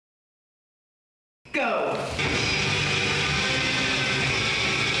go.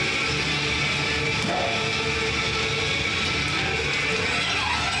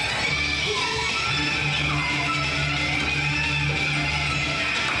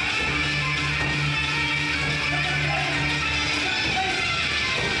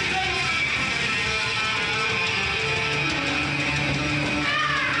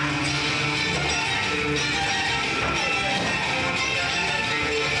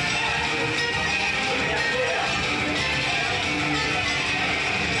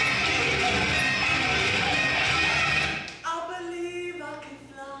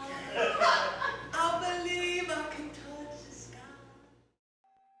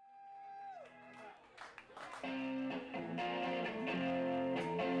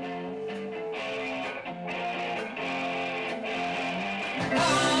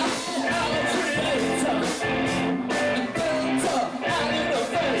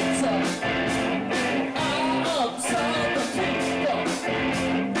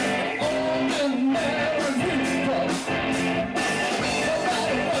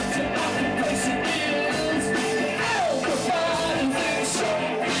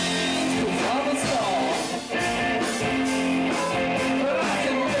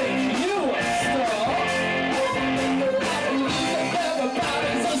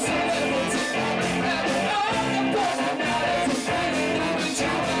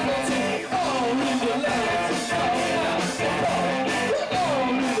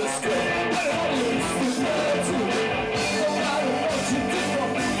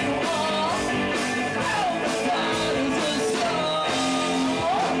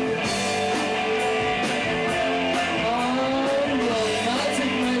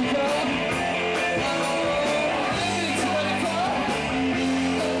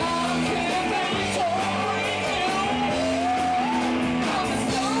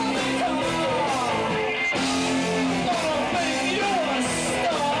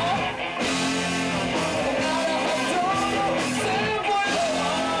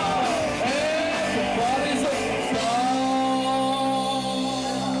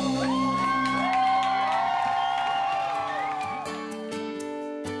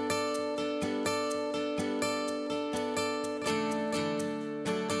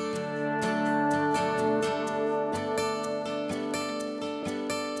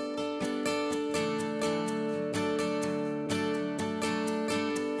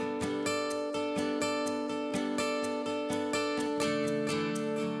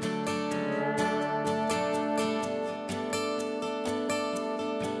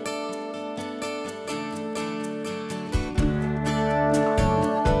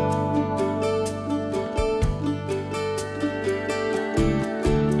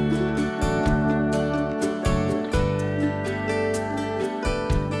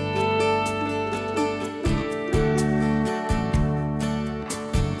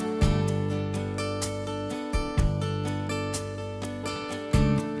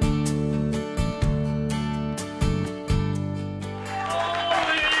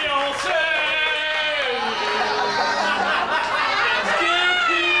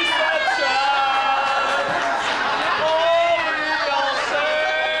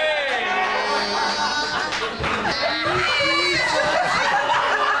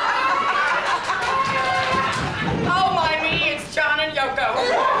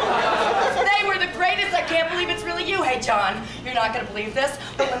 John, you're not going to believe this,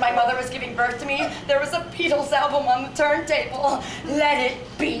 but when my mother was giving birth to me, there was a Beatles album on the turntable. Let it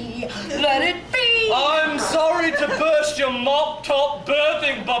be, let it be. I'm sorry to burst your mop-top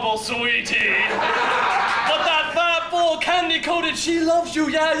birthing bubble, sweetie. But that fat, full, candy-coated she loves you,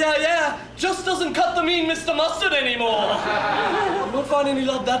 yeah, just doesn't cut the mean Mr. Mustard anymore. You don't find any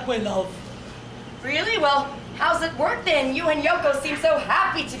love that way, love. Really? Well, how's it work then? You and Yoko seem so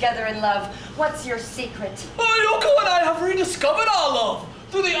happy together in love. What's your secret? Oh, Yoko and I have rediscovered our love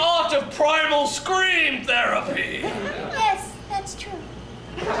through the art of primal scream therapy. Yes, that's true.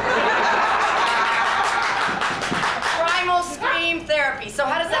 Primal scream therapy. So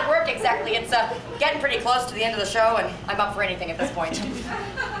how does that work exactly? It's getting pretty close to the end of the show, and I'm up for anything at this point.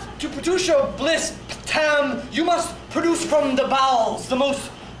 To produce your bliss, Tam, you must produce from the bowels the most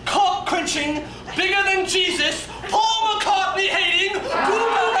cock-crunching, bigger than Jesus, Paul McCartney hating,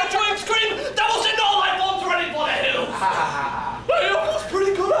 Google echoing scream that will send all life forms running for the hills. Hey, Yoko's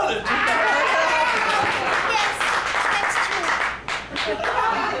pretty good at it. Yes, that's true.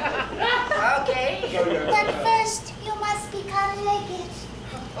 Okay. But first, you must become naked.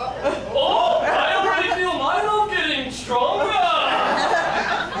 Oh, I already feel my love getting stronger.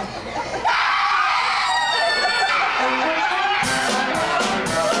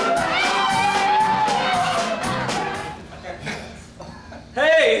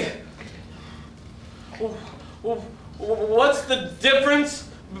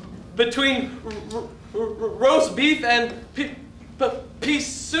 between roast beef and pea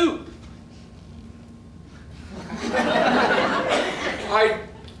soup? I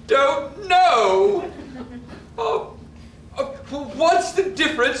don't know. What's the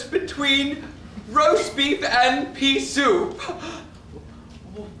difference between roast beef and pea soup?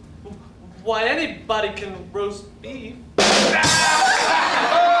 Why, anybody can roast beef.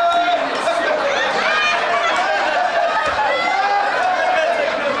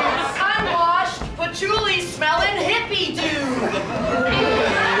 Unwashed, patchouli smelling hippie dude.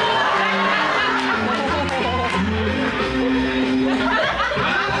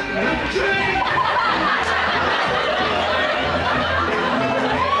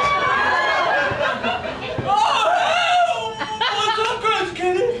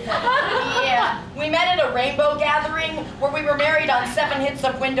 We met at a rainbow gathering where we were married on 7 hits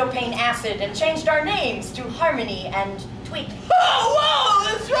of window pane acid and changed our names to Harmony and Tweak. Oh, whoa,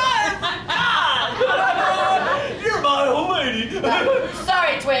 that's right! You're my old lady.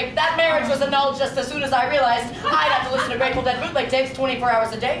 Sorry, Twig. That marriage was annulled just as soon as I realized I'd have to listen to Grateful Dead bootleg tapes 24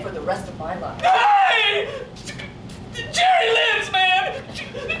 hours a day for the rest of my life. Hey! Jerry lives, man!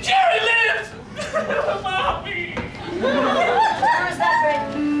 Jerry lives! Mommy! Where is that, Greg?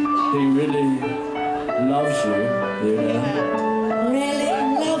 He really loves you, you know. Really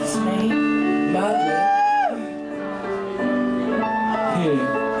loves me. Madly. Here.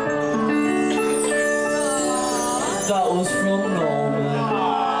 That was from Norman.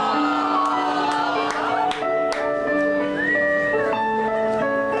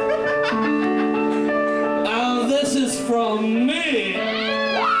 And this is from me.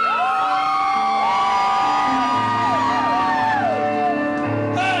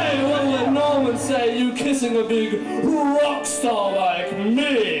 Say you kissing a big rock star like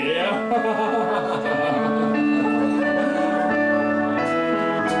me. You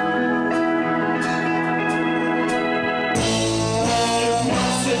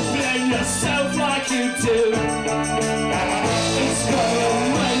mustn't blame yourself like you do. It's gonna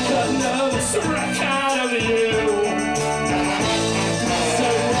make a nervous wreck out of you. So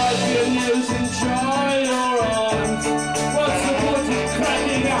wipe your nose and dry your arms. What's the point in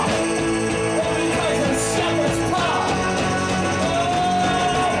cracking up?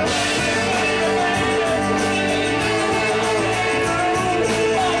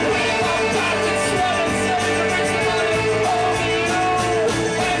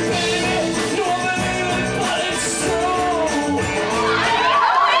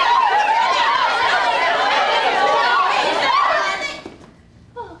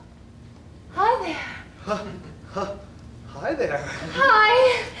 Hi there. Hi,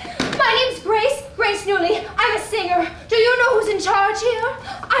 my name's Grace Newley. I'm a singer. Do you know who's in charge here?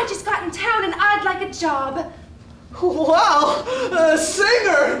 I just got in town and I'd like a job. Wow, a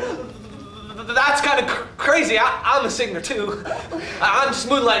singer! That's kind of crazy. I'm a singer too. I'm just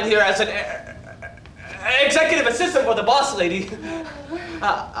moonlighting here as an executive assistant for the boss lady.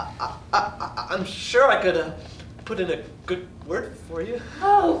 I'm sure I could put in a good word for you.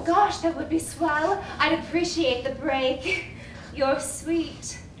 Oh gosh, that would be swell. I'd appreciate the break. You're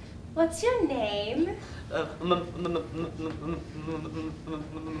sweet. What's your name?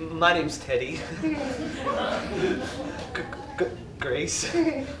 My name's Teddy. Grace.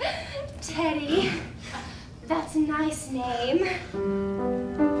 Teddy. That's a nice name.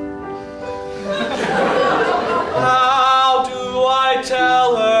 How do I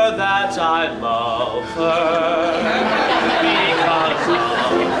tell her that I love her? Because of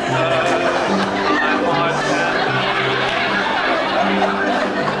her, my heart can beat.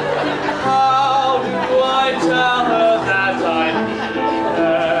 How do I tell her that I need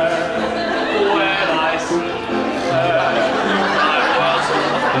her? When I see her, I was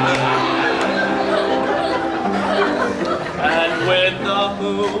and when the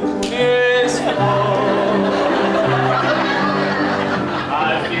moon is full,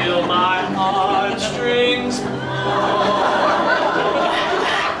 I feel my heartstrings pull.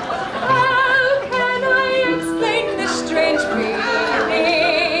 How can I explain this strange feeling?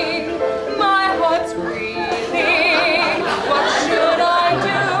 My heart's breathing. What should I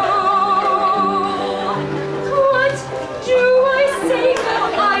do? What do I say?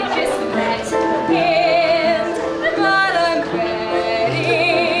 I just let him, but I'm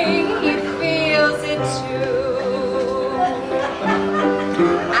betting he feels it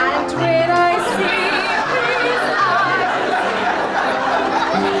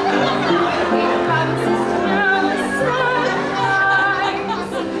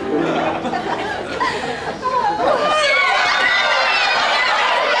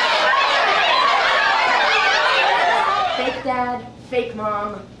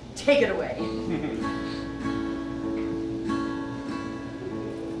Take it away.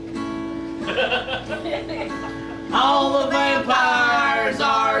 All the vampires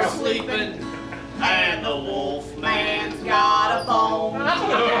are sleeping, and the wolf man's got a bone.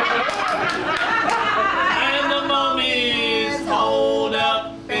 And the mummy's holed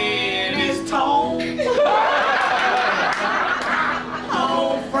up in his tomb.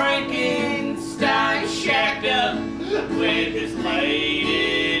 Old Frankenstein shacked up with his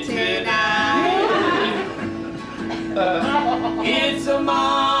lady tonight. It's a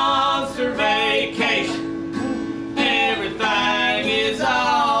monster vacation. Everything is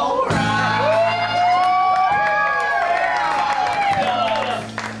alright.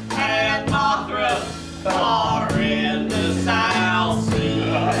 And Mothra are in the South Sea.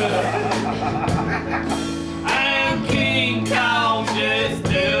 And King Kong just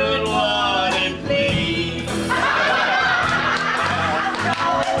doing what it please.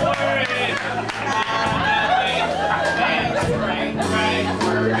 Don't worry about nothing. It's Frank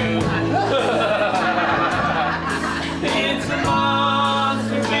Vergoon. It's a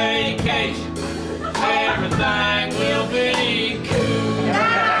monster vacation. Everything will be cool.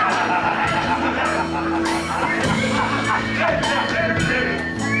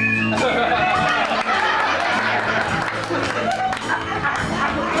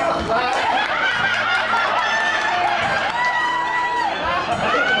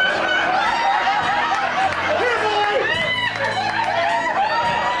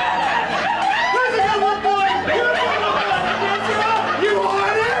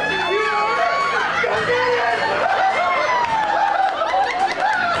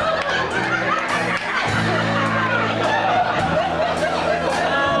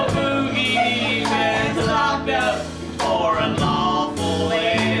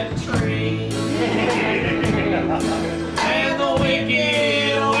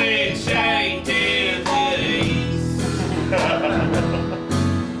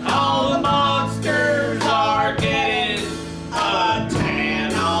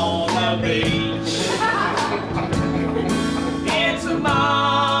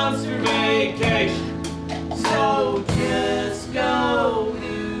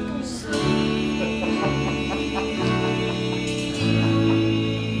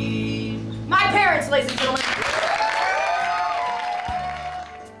 Ladies and gentlemen.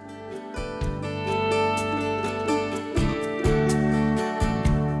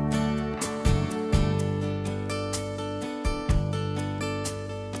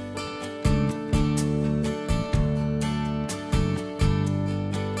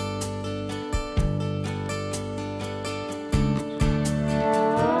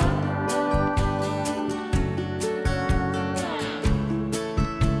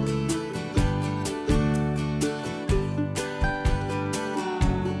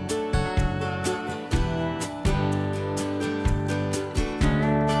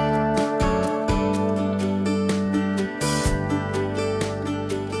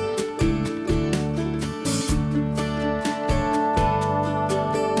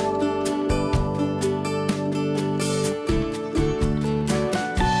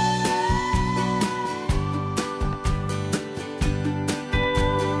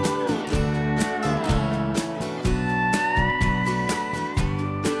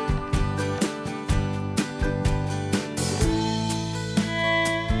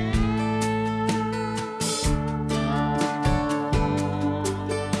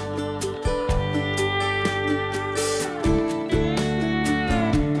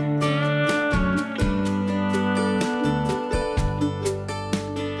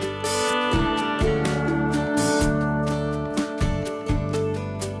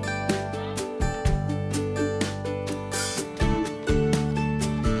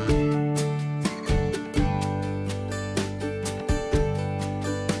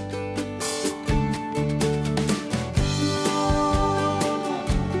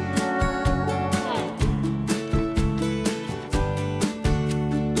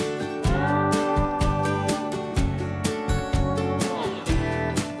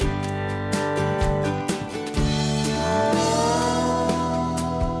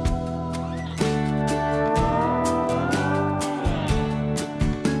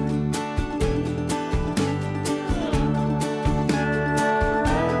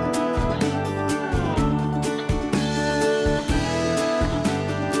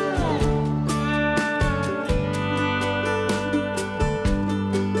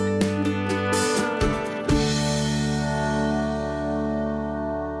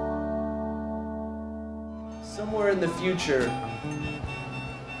 Somewhere in the future,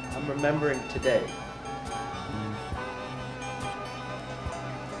 I'm remembering today.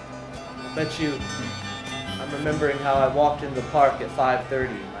 Bet you I'm remembering how I walked into the park at 5:30,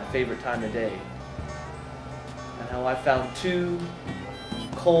 my favorite time of day, and how I found 2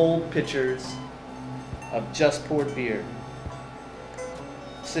 cold pitchers of just poured beer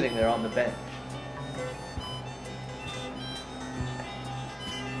sitting there on the bench.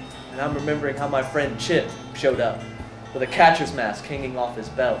 And I'm remembering how my friend Chip showed up with a catcher's mask hanging off his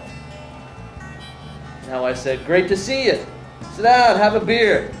belt. And how I said, "Great to see you. Sit down, have a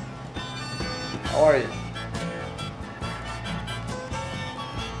beer. How are you?"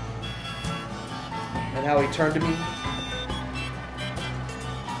 And how he turned to me,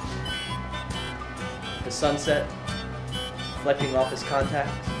 the sunset reflecting off his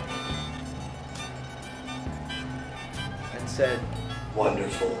contacts, and said,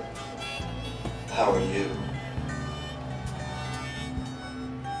 "Wonderful. How are you?"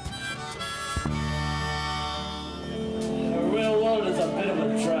 The real world is a bit of a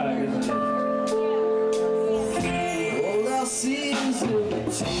drag, isn't it? All I see is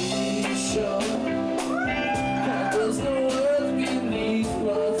liberty.